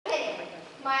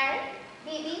Myron,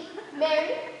 Phoebe,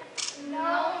 Mary.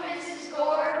 No, Mrs.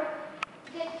 Gore.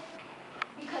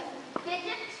 Because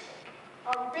fidget,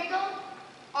 or wriggle,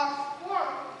 or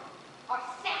squirm, or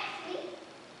sassy,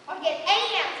 or get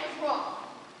any answers wrong.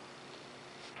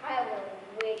 I will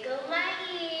wiggle my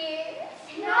ears.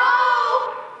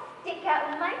 No! Stick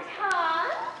out my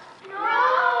tongue.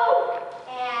 No!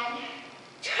 And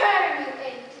turn you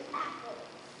into apples.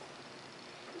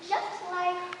 Just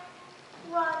like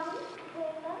Ronnie,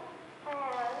 Willa,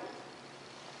 and...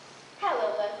 Hello,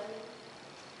 Leslie.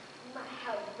 My,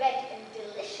 how red and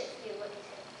delicious you look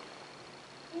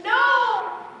today. No!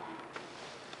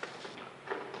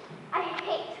 I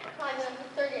hate climbing up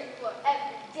the 30th floor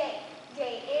every day.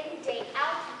 Day in, day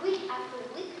out, week after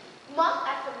week, month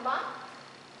after month.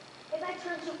 If I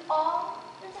turned you all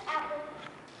into apples,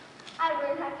 I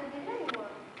wouldn't have to do it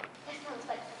anymore. That sounds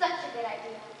like such a good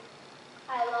idea.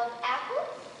 I love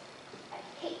apples. I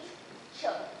hate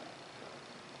children.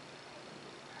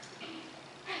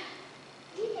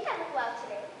 Do you think I look well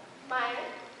today?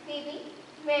 Myron, Phoebe,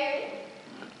 Mary?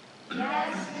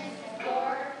 Yes, Mrs.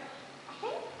 Gore. I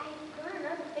think I got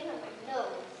another thing on my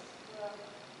nose.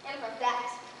 And for that,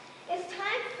 it's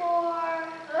time for...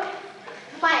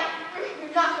 Myron,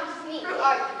 you're not going to sneeze,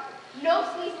 are you? No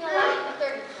sneezing allowed in the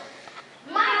 30th floor.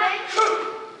 Myron!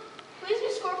 Please,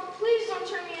 Miss Gore, please don't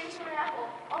turn me into an apple.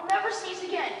 I'll never sneeze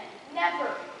again.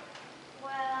 Never.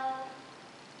 Well...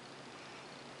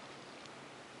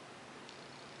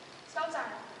 Stop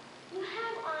time. You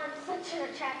have on such an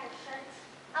attractive shirt.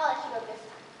 I'll let you go this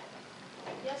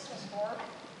time. Yes, Miss Gore.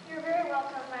 You're very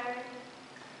welcome, Myron.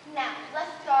 Now,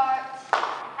 let's start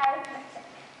arithmetic.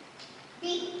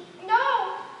 B.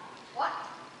 No! What?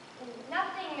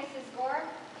 Nothing, Mrs. Gore.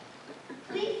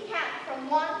 Please count from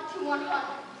 1 to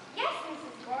 100. Yes,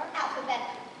 Mrs. Gore.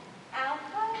 Alphabetically.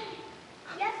 Alpha?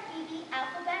 Yes, Phoebe,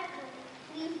 alphabetically.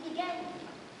 Please begin.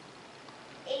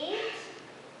 8.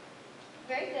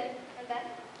 Very good. And then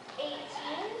 18.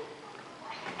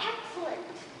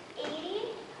 Excellent. 80.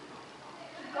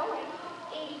 Keep going.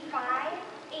 85.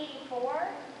 84.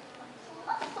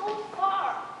 Not so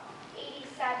far.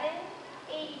 87.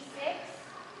 86.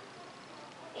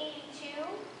 82.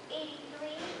 83.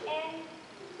 And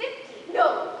 50. No.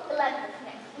 11 is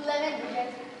next. 11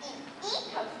 begins with E. E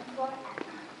comes before F.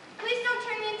 Please don't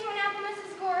turn me into an apple,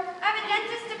 Mrs. Gore. I have a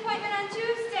dentist appointment on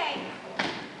Tuesday.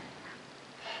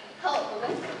 Hello,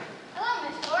 Lewis. Hello,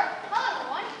 Miss Gore. Hello,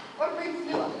 everyone. What brings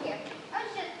you up here? I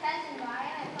was just passing by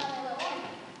and I saw a little woman.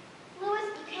 Lewis,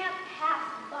 you can't pass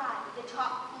by the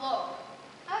top floor.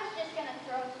 I was just going to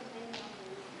throw some things on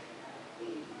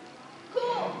you.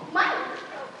 Cool. Myron,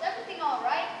 is everything all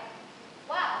right?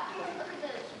 Wow, look at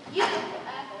those beautiful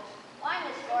apples. Why,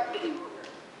 Miss Gore?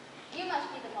 You must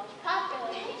be the most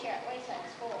popular teacher at Wayside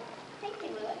School. Thank you,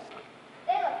 Lewis.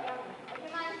 They look yummy. Would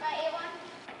you mind if I ate one?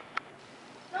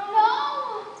 No!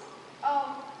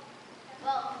 Oh,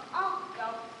 well, I'll go.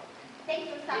 Thanks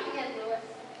for stopping in, Lewis.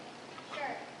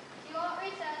 Sure. See you all at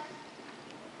recess.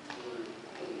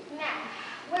 Now,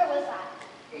 where was I?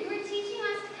 You were teaching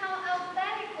us to count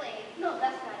alphabetically. No,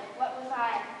 that's not it. What was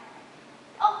I?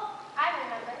 Oh, I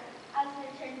remember. I was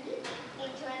going to turn you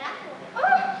into an apple. Oh!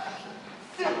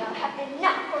 Soon I'll have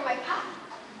enough for my pop.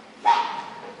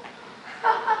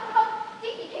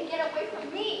 Think you can get away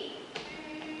from me?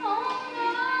 Oh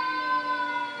no!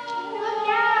 Look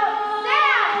out!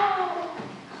 Sam!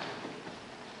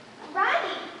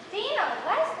 Ronnie, Dina,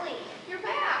 Leslie, you're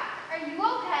back. Are you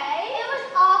okay? It was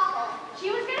awful. She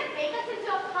was gonna bake us into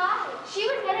a pie. She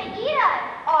was gonna eat us.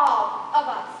 All of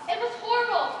us. It was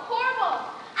horrible. Horrible.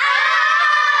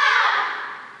 Ah!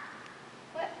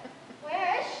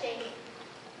 Where is she?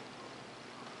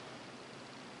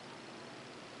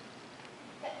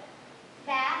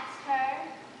 That's her.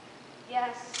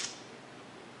 Yes.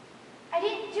 I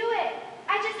didn't do it.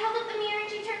 I just held up the mirror and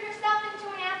she turned herself into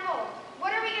an apple.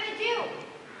 What are we going to do?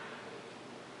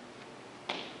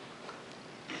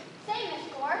 Say, Miss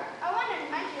Gore, I wanted to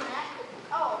mention that.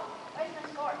 Oh, where's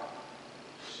Miss Gore?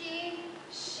 She.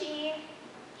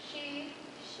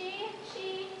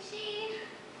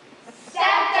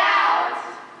 Stepped out.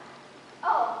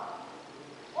 Oh,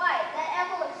 why? That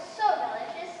apple looks so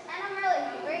delicious, and I'm really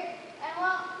hungry. And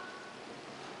well,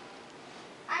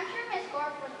 I'm sure Miss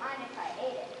Gore wouldn't mind if I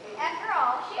ate it. After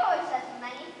all, she always has so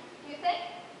many. Do you think?